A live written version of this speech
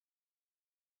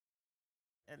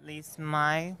at least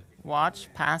my watch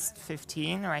past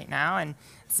 15 right now, and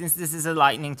since this is a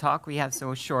lightning talk, we have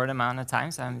so short amount of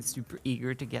time, so I'm super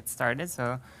eager to get started.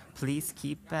 So please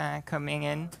keep coming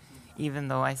in, even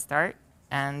though I start.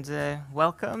 And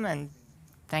welcome, and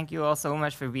thank you all so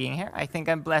much for being here. I think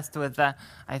I'm blessed with,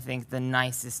 I think, the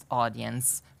nicest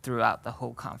audience throughout the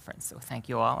whole conference. So thank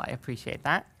you all. I appreciate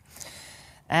that.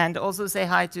 And also say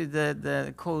hi to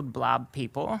the Code Blob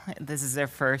people. This is their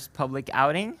first public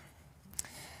outing.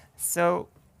 So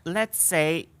let's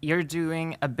say you're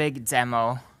doing a big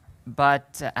demo,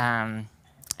 but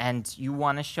and you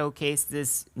want to showcase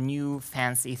this new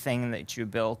fancy thing that you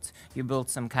built. You built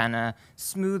some kind of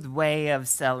smooth way of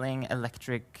selling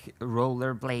electric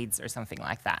roller blades or something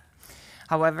like that.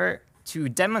 However, to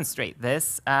demonstrate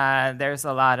this, there's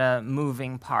a lot of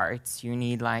moving parts. You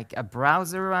need like a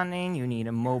browser running, you need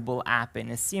a mobile app in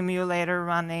a simulator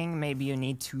running, maybe you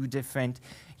need 2 different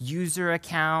user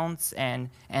accounts, and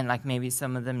like maybe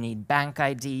some of them need bank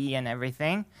ID and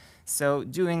everything. So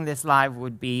doing this live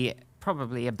would be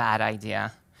probably a bad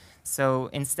idea. So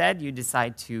instead, you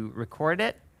decide to record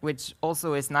it, which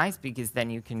also is nice because then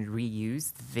you can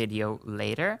reuse the video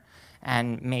later,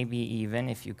 and maybe even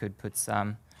if you could put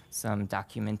some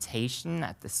documentation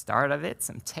at the start of it,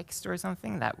 some text or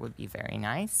something, that would be very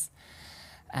nice.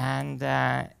 And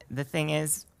the thing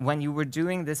is, when you were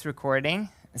doing this recording,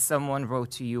 someone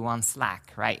wrote to you on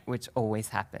Slack, right? Which always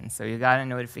happens. So you got a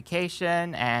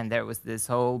notification, and there was this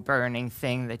whole burning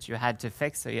thing that you had to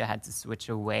fix, so you had to switch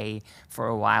away for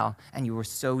a while. And you were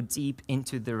so deep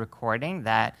into the recording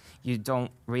that you don't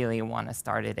really want to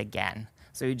start it again.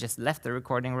 So you just left the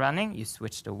recording running, you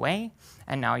switched away,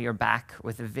 and now you're back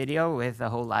with a video with a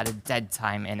whole lot of dead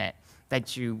time in it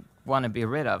that you want to be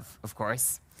rid of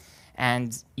course.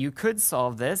 And you could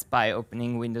solve this by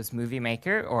opening Windows Movie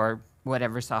Maker or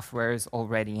whatever software is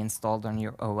already installed on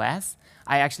your OS.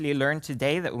 I actually learned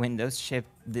today that Windows shipped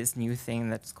this new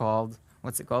thing that's called,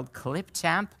 what's it called?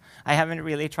 Clipchamp. I haven't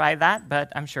really tried that,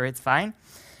 but I'm sure it's fine.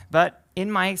 But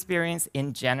in my experience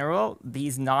in general,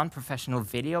 these non-professional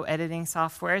video editing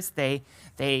softwares, they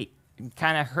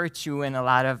kind of hurt you in a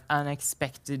lot of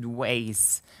unexpected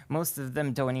ways. Most of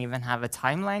them don't even have a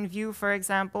timeline view, for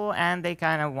example, and they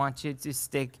kind of want you to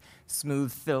stick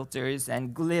smooth filters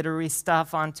and glittery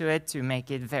stuff onto it to make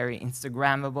it very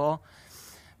Instagrammable.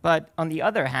 But on the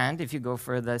other hand, if you go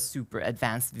for the super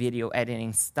advanced video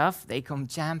editing stuff, they come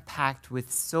jam-packed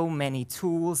with so many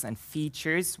tools and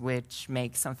features, which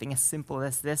make something as simple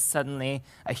as this suddenly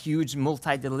a huge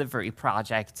multi-delivery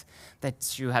project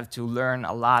that you have to learn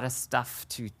a lot of stuff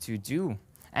to do.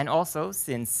 And also,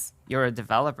 since you're a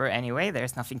developer anyway,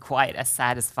 there's nothing quite as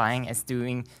satisfying as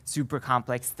doing super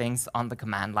complex things on the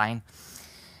command line.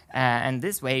 And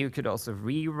this way, you could also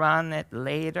rerun it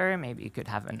later. Maybe you could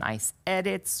have a nice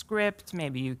edit script.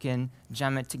 Maybe you can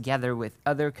jam it together with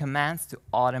other commands to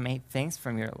automate things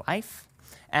from your life.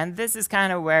 And this is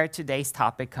kind of where today's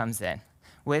topic comes in.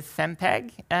 With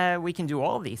ffmpeg, we can do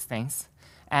all these things.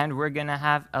 And we're going to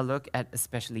have a look at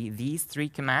especially these 3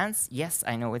 commands. Yes,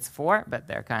 I know it's 4, but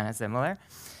they're kind of similar.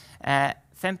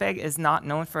 ffmpeg is not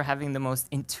known for having the most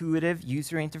intuitive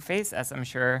user interface, as I'm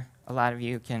sure a lot of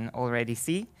you can already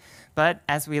see. But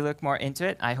as we look more into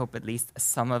it, I hope at least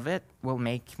some of it will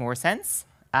make more sense.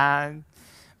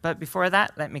 But before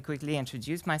that, let me quickly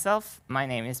introduce myself. My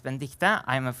name is Benedicte.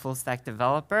 I'm a full-stack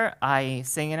developer. I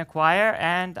sing in a choir,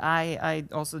 and I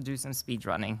also do some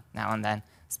speedrunning now and then.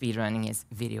 Speedrunning is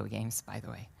video games, by the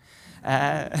way.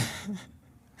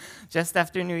 Just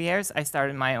after New Year's, I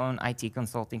started my own IT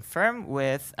consulting firm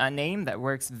with a name that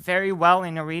works very well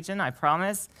in Norwegian, I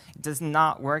promise. It does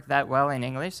not work that well in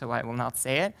English, so I will not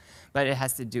say it, but it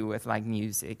has to do with like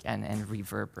music and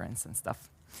reverberance and stuff.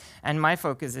 And my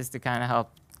focus is to kind of help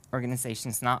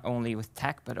organizations not only with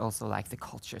tech, but also like the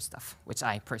culture stuff, which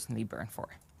I personally burn for.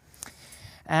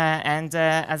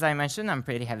 As I mentioned, I'm a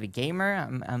pretty heavy gamer.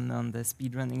 I'm on the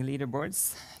speedrunning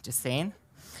leaderboards, just saying.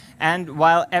 And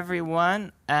while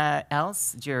everyone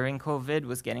else during COVID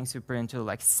was getting super into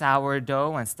like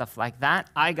sourdough and stuff like that,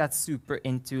 I got super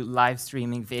into live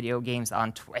streaming video games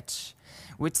on Twitch,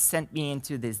 which sent me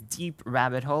into this deep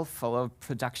rabbit hole full of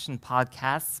production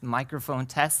podcasts, microphone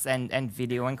tests, and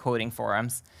video encoding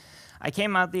forums. I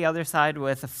came out the other side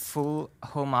with a full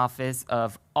home office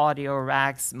of audio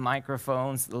racks,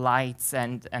 microphones, lights,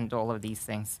 and all of these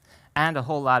things, and a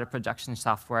whole lot of production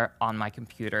software on my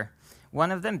computer.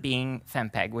 One of them being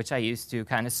ffmpeg, which I used to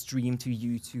kind of stream to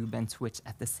YouTube and Twitch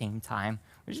at the same time,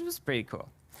 which was pretty cool.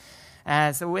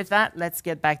 So with that, let's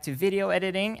get back to video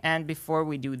editing. And before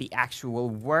we do the actual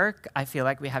work, I feel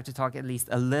like we have to talk at least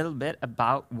a little bit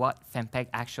about what ffmpeg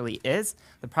actually is.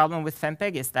 The problem with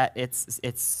ffmpeg is that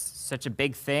it's such a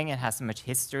big thing, it has so much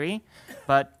history.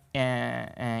 But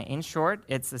in short,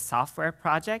 it's a software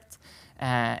project,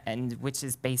 and which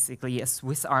is basically a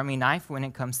Swiss Army knife when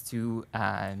it comes to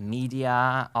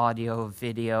media, audio,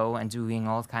 video, and doing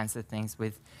all kinds of things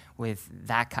with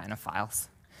that kind of files.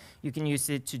 You can use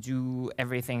it to do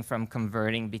everything from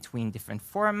converting between different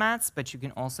formats, but you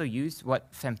can also use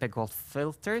what ffmpeg calls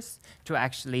filters to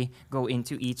actually go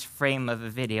into each frame of a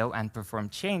video and perform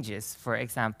changes. For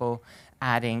example,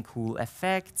 adding cool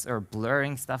effects or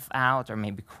blurring stuff out or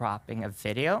maybe cropping a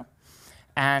video.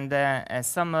 And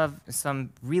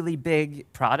some really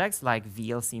big products like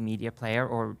VLC Media Player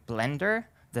or Blender,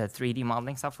 the 3D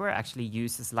modeling software, actually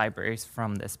uses libraries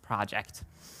from this project.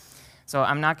 So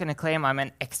I'm not going to claim I'm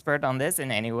an expert on this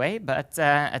in any way, but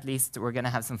at least we're going to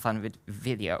have some fun with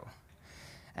video.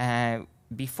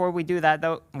 Before we do that,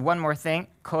 though, one more thing.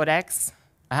 Codecs,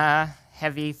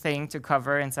 heavy thing to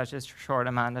cover in such a short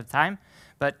amount of time.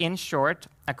 But in short,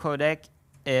 a codec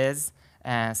is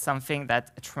something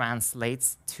that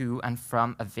translates to and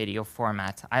from a video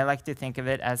format. I like to think of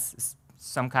it as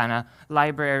some kind of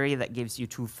library that gives you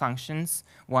two functions,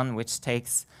 one which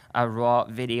takes a raw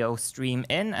video stream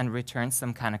in and returns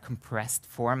some kind of compressed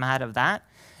format of that.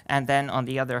 And then on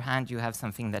the other hand, you have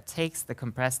something that takes the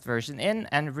compressed version in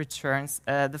and returns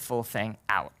the full thing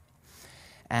out.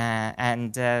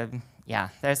 Yeah,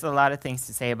 there's a lot of things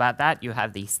to say about that. You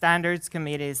have the standards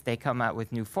committees, they come out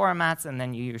with new formats, and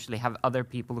then you usually have other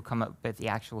people who come up with the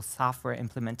actual software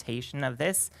implementation of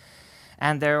this.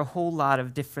 And there are a whole lot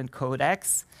of different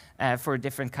codecs for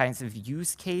different kinds of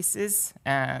use cases.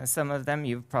 Some of them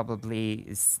you've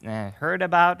probably heard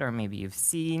about, or maybe you've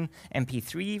seen.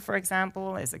 MP3, for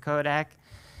example, is a codec.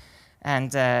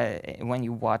 And when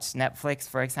you watch Netflix,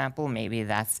 for example, maybe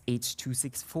that's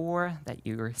H.264 that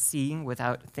you're seeing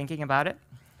without thinking about it.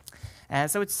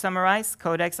 So to summarize,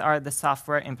 codecs are the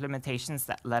software implementations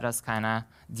that let us kind of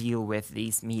deal with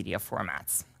these media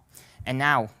formats. And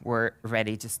now we're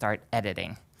ready to start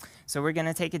editing. So we're going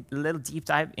to take a little deep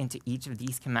dive into each of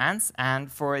these commands.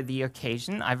 And for the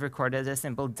occasion, I've recorded a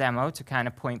simple demo to kind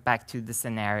of point back to the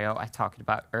scenario I talked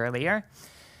about earlier.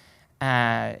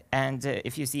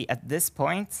 If you see at this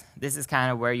point, this is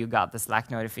kind of where you got the Slack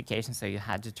notification, so you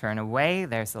had to turn away.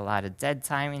 There's a lot of dead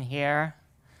time in here,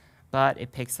 but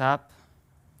it picks up.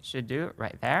 Should do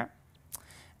right there.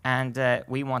 And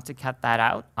we want to cut that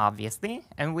out, obviously.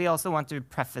 And we also want to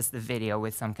preface the video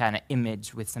with some kind of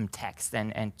image with some text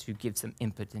and to give some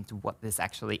input into what this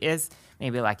actually is,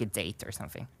 maybe like a date or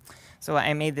something. So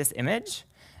I made this image,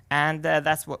 and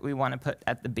that's what we want to put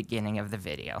at the beginning of the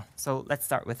video. So let's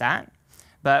start with that.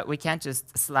 But we can't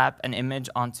just slap an image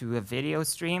onto a video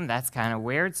stream. That's kind of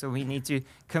weird. So we need to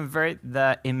convert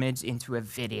the image into a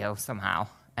video somehow.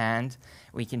 And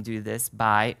we can do this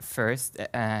by first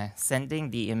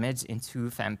sending the image into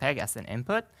ffmpeg as an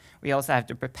input. We also have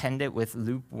to prepend it with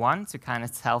loop 1 to kind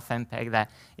of tell ffmpeg that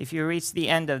if you reach the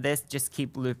end of this, just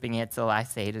keep looping it till I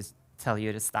say to tell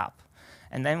you to stop.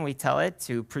 And then we tell it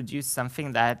to produce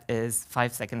something that is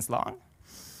 5 seconds long.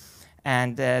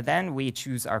 And then we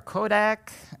choose our codec,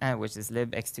 which is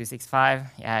libx265.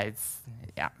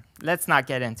 Yeah, let's not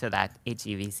get into that,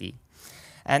 HEVC.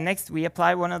 And next, we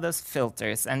apply one of those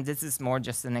filters. And this is more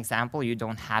just an example. You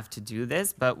don't have to do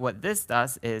this. But what this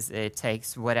does is it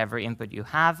takes whatever input you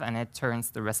have, and it turns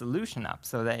the resolution up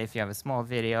so that if you have a small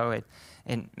video, it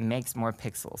makes more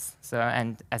pixels. So,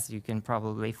 and as you can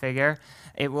probably figure,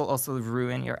 it will also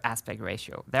ruin your aspect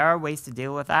ratio. There are ways to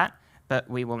deal with that, but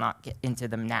we will not get into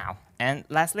them now. And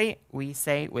lastly, we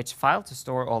say which file to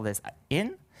store all this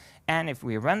in. And if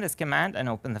we run this command and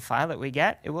open the file that we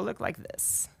get, it will look like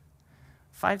this.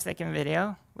 5-second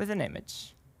video with an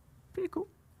image. Pretty cool.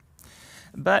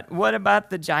 But what about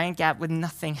the giant gap with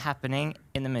nothing happening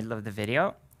in the middle of the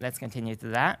video? Let's continue to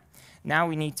that. Now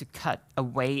we need to cut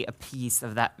away a piece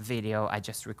of that video I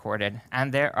just recorded.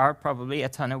 And there are probably a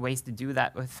ton of ways to do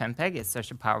that with ffmpeg. It's such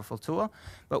a powerful tool.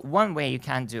 But one way you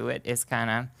can do it is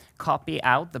kind of copy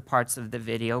out the parts of the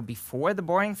video before the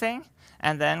boring thing,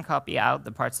 and then copy out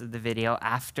the parts of the video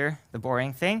after the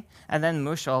boring thing, and then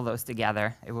mush all those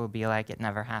together. It will be like it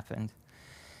never happened.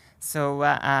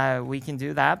 So we can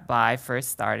do that by first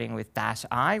starting with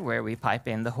 -i, where we pipe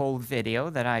in the whole video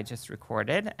that I just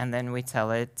recorded, and then we tell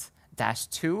it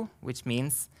 -2, which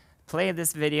means play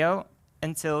this video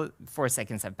until 4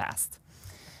 seconds have passed.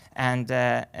 And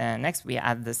next, we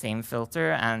add the same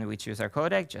filter, and we choose our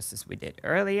codec, just as we did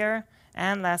earlier.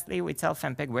 And lastly, we tell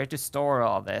ffmpeg where to store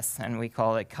all this, and we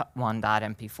call it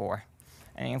cut1.mp4.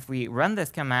 And if we run this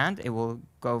command, it will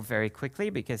go very quickly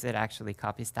because it actually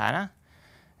copies data,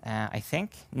 I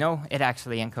think. No, it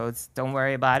actually encodes. Don't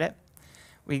worry about it.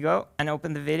 We go and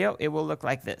open the video. It will look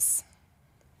like this.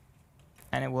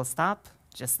 And it will stop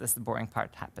just as the boring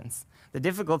part happens. The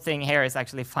difficult thing here is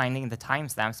actually finding the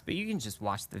timestamps, but you can just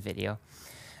watch the video.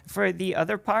 For the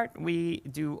other part, we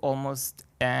do almost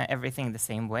everything the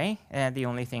same way. The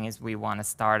only thing is we want to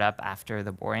start up after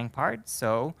the boring part.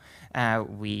 So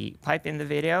we pipe in the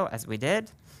video, as we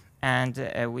did, and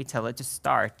we tell it to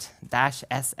start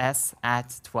 -ss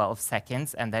at 12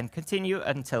 seconds, and then continue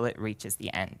until it reaches the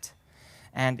end.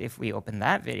 And if we open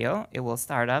that video, it will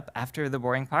start up after the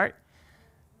boring part,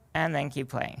 and then keep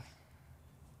playing.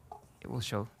 It will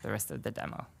show the rest of the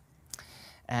demo.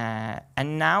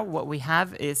 And now what we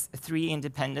have is 3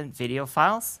 independent video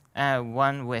files,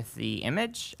 one with the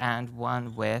image and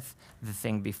one with the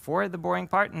thing before the boring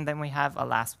part, and then we have a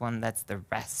last one that's the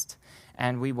rest.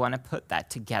 And we want to put that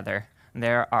together.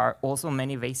 There are also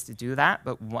many ways to do that,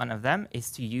 but one of them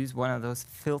is to use one of those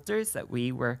filters that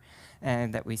we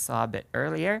saw a bit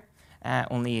earlier.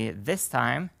 Only this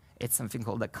time, it's something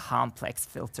called a complex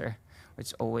filter,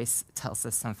 which always tells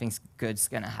us something good's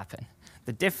going to happen.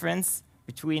 The difference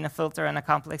between a filter and a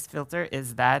complex filter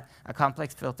is that a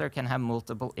complex filter can have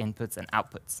multiple inputs and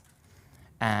outputs.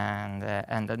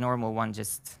 And the normal one,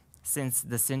 just since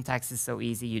the syntax is so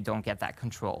easy, you don't get that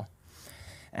control.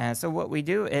 So what we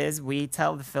do is we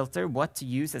tell the filter what to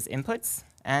use as inputs.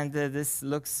 And this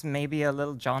looks maybe a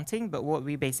little jaunting, but what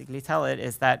we basically tell it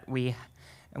is that we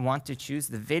want to choose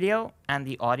the video and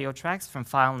the audio tracks from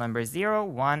file number 0,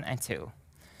 1, and 2.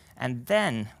 And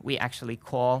then we actually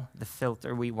call the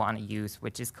filter we want to use,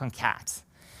 which is concat.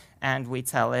 And we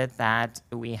tell it that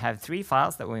we have 3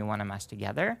 files that we want to mash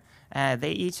together.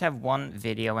 They each have 1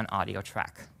 video and audio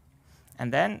track.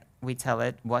 And then we tell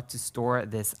it what to store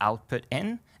this output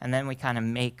in. And then we kind of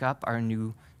make up our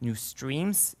new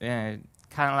streams,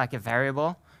 kind of like a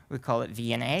variable. We call it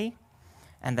VNA.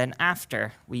 And then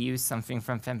after, we use something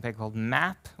from ffmpeg called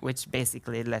map, which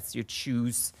basically lets you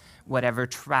choose whatever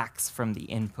tracks from the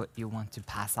input you want to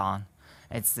pass on.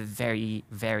 It's a very,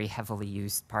 very heavily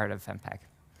used part of ffmpeg.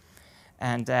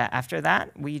 And after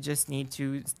that, we just need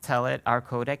to tell it our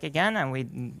codec again, and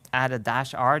we add a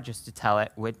 -r just to tell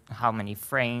it with how many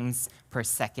frames per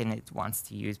second it wants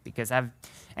to use, because I've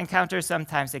encountered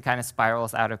sometimes it kind of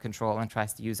spirals out of control and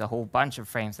tries to use a whole bunch of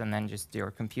frames, and then just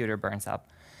your computer burns up.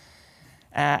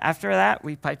 After that,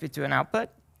 we pipe it to an output,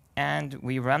 and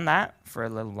we run that for a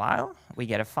little while. We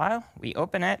get a file, we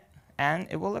open it, and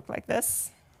it will look like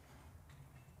this.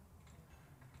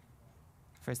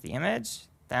 First the image,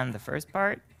 then the first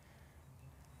part,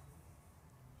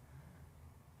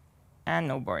 and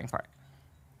no boring part.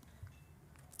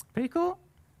 Pretty cool.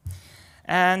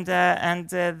 And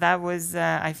that was,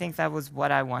 I think that was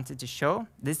what I wanted to show.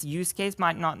 This use case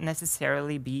might not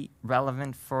necessarily be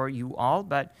relevant for you all,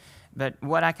 but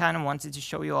what I kind of wanted to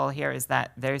show you all here is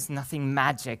that there's nothing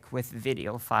magic with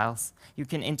video files. You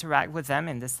can interact with them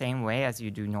in the same way as you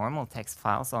do normal text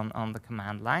files on the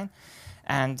command line.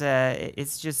 And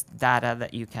it's just data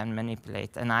that you can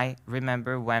manipulate. And I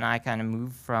remember when I kind of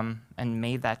moved from and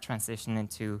made that transition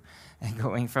into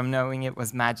going from knowing it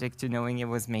was magic to knowing it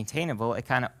was maintainable, it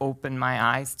kind of opened my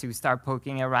eyes to start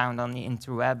poking around on the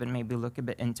interweb and maybe look a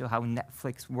bit into how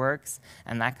Netflix works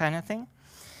and that kind of thing.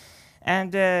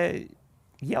 And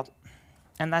yep,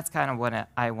 and that's kind of what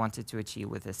I wanted to achieve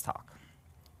with this talk.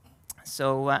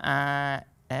 So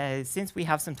since we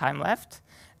have some time left,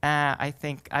 I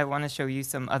think I want to show you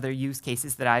some other use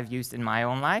cases that I've used in my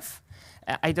own life.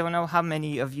 I don't know how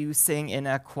many of you sing in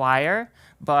a choir,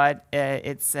 but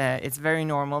it's very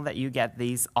normal that you get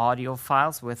these audio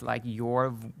files with like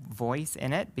your voice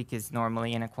in it, because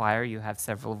normally in a choir you have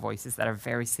several voices that are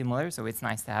very similar, so it's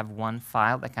nice to have one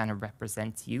file that kind of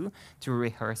represents you to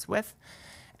rehearse with.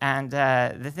 And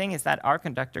the thing is that our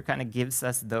conductor kind of gives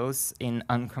us those in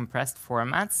uncompressed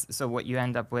formats. So what you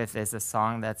end up with is a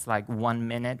song that's like 1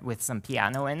 minute with some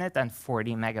piano in it and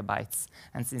 40 megabytes.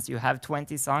 And since you have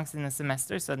 20 songs in a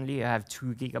semester, suddenly you have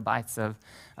 2 gigabytes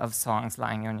of songs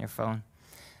lying on your phone.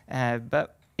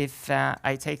 But if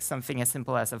I take something as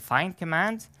simple as a find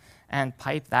command and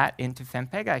pipe that into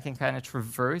ffmpeg, I can kind of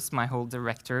traverse my whole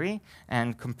directory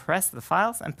and compress the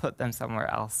files and put them somewhere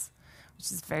else,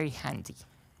 which is very handy.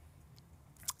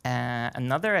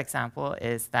 Another example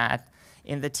is that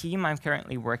in the team I'm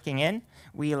currently working in,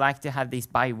 we like to have these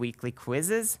bi-weekly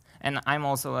quizzes, and I'm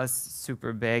also a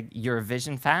super big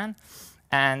Eurovision fan.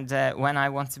 And when I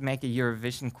want to make a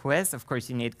Eurovision quiz, of course,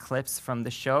 you need clips from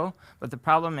the show. But the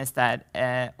problem is that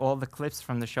all the clips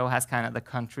from the show has kind of the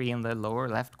country in the lower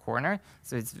left corner.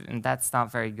 So that's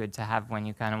not very good to have when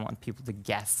you kind of want people to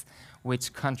guess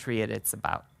which country it's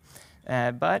about.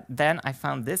 But then I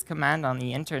found this command on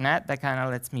the internet that kind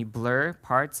of lets me blur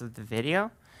parts of the video.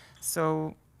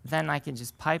 So then I can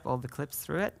just pipe all the clips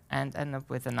through it and end up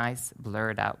with a nice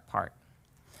blurred out part.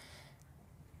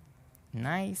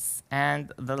 Nice.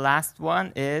 And the last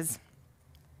one is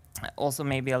also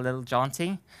maybe a little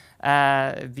jaunty.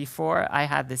 Before I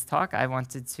had this talk, I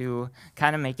wanted to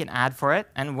kind of make an ad for it.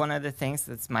 And one of the things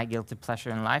that's my guilty pleasure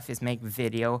in life is make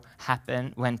video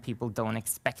happen when people don't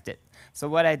expect it. So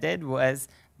what I did was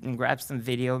grab some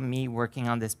video of me working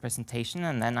on this presentation,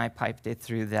 and then I piped it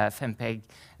through the ffmpeg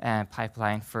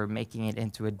pipeline for making it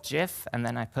into a GIF, and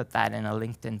then I put that in a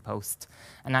LinkedIn post.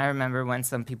 And I remember when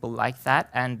some people liked that,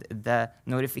 and the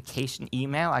notification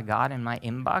email I got in my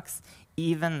inbox,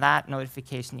 even that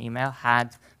notification email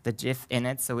had the GIF in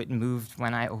it, so it moved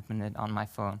when I opened it on my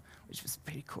phone, which was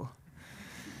pretty cool.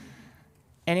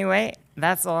 Anyway,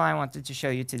 that's all I wanted to show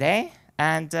you today,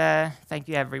 and thank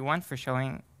you everyone for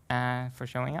showing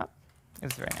up. It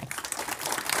was very nice.